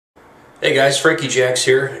Hey guys, FRANKIEJAX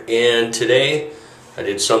here, and today I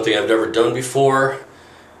did something I've never done before.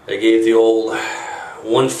 I gave the old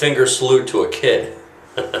one finger salute to a kid.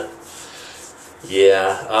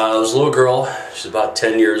 Yeah, it was a little girl. She's about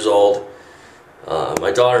 10 years old.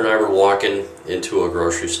 My daughter and I were walking into a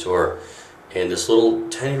grocery store, and this little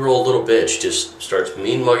 10-year-old little bitch just starts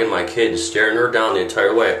mean mugging my kid and staring her down the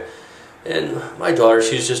entire way. And my daughter,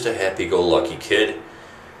 she's just a happy-go-lucky kid.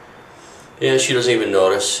 Yeah, she doesn't even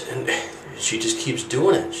notice, and she just keeps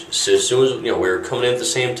doing it. So as soon as we were coming in at the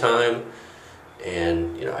same time,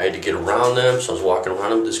 and I had to get around them, so I was walking around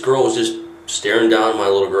them. This girl was just staring down my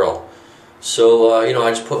little girl. So I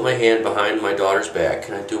just put my hand behind my daughter's back,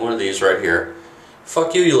 and I do one of these right here.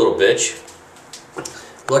 Fuck you, you little bitch.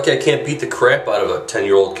 Lucky I can't beat the crap out of a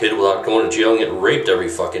 10-year-old kid without going to jail and getting raped every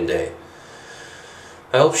fucking day.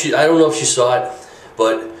 I don't know if she saw it,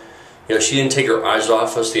 but she didn't take her eyes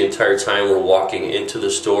off us the entire time we're walking into the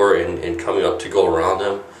store and coming up to go around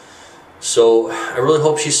them. So I really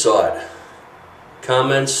hope she saw it.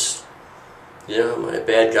 Comments, am I a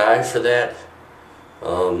bad guy for that?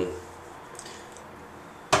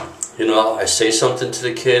 I say something to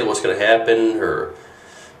the kid, what's going to happen? Her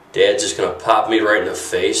dad's just going to pop me right in the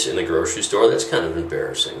face in the grocery store. That's kind of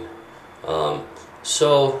embarrassing.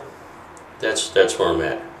 So that's where I'm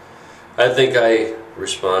at. I think I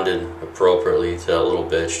responded appropriately to that little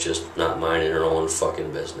bitch just not minding her own fucking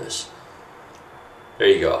business. There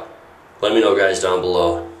you go. Let me know, guys, down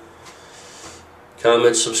below.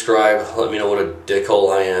 Comment, subscribe, let me know what a dickhole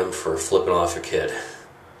I am for flipping off a kid.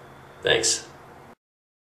 Thanks.